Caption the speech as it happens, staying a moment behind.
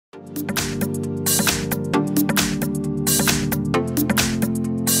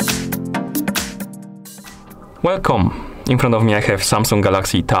Welcome! In front of me I have Samsung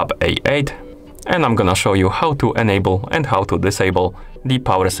Galaxy Tab A8 and I'm gonna show you how to enable and how to disable the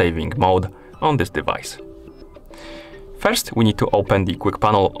power saving mode on this device. First, we need to open the quick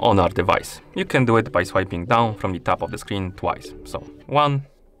panel on our device. You can do it by swiping down from the top of the screen twice. So 1,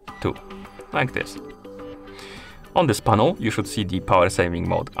 2, like this. On this panel, you should see the power saving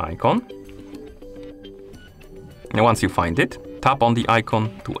mode icon. And once you find it, tap on the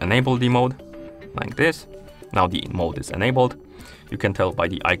icon to enable the mode, like this. Now the mode is enabled. You can tell by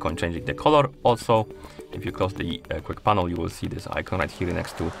the icon changing the color. Also, if you close the quick panel, you will see this icon right here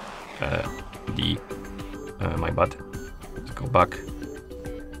next to my bad. Let's go back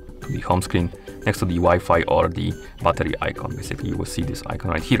to the home screen. Next to the Wi-Fi or the battery icon, basically you will see this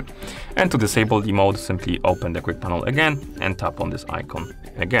icon right here. And to disable the mode, simply open the quick panel again and tap on this icon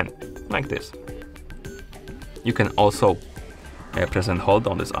again, like this. You can also press and hold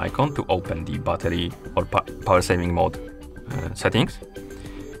on this icon to open the battery or power saving mode settings.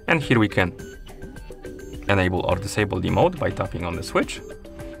 And here we can enable or disable the mode by tapping on the switch.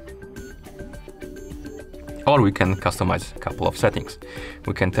 Or we can customize a couple of settings.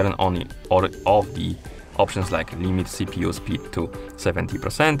 We can turn on or off the options like limit CPU speed to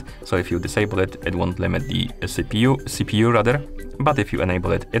 70%. So if you disable it, it won't limit the CPU rather. But if you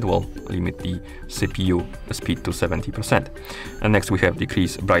enable it, it will limit the CPU speed to 70%. And next we have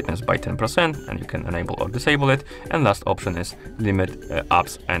decrease brightness by 10%, and you can enable or disable it. And last option is limit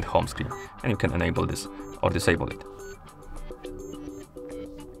apps and home screen, and you can enable this or disable it.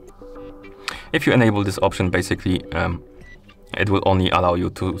 If you enable this option, basically it will only allow you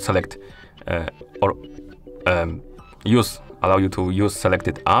to select allow you to use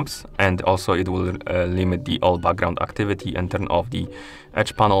selected apps, and also it will limit the all background activity and turn off the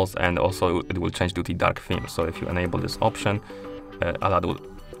edge panels, and also it will change to the dark theme. So if you enable this option, a lot of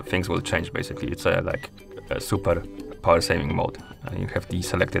things will change. Basically, it's like a super power saving mode. You have the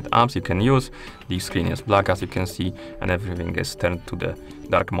selected apps you can use. The screen is black, as you can see, and everything is turned to the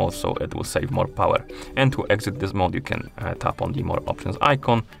dark mode, so it will save more power. And to exit this mode, you can tap on the more options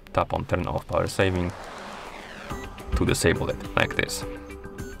icon, tap on turn off power saving to disable it, like this.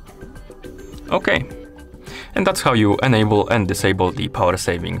 Okay, and that's how you enable and disable the power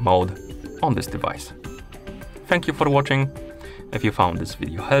saving mode on this device. Thank you for watching. If you found this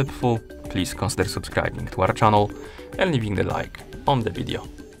video helpful, please consider subscribing to our channel and leaving the like on the video.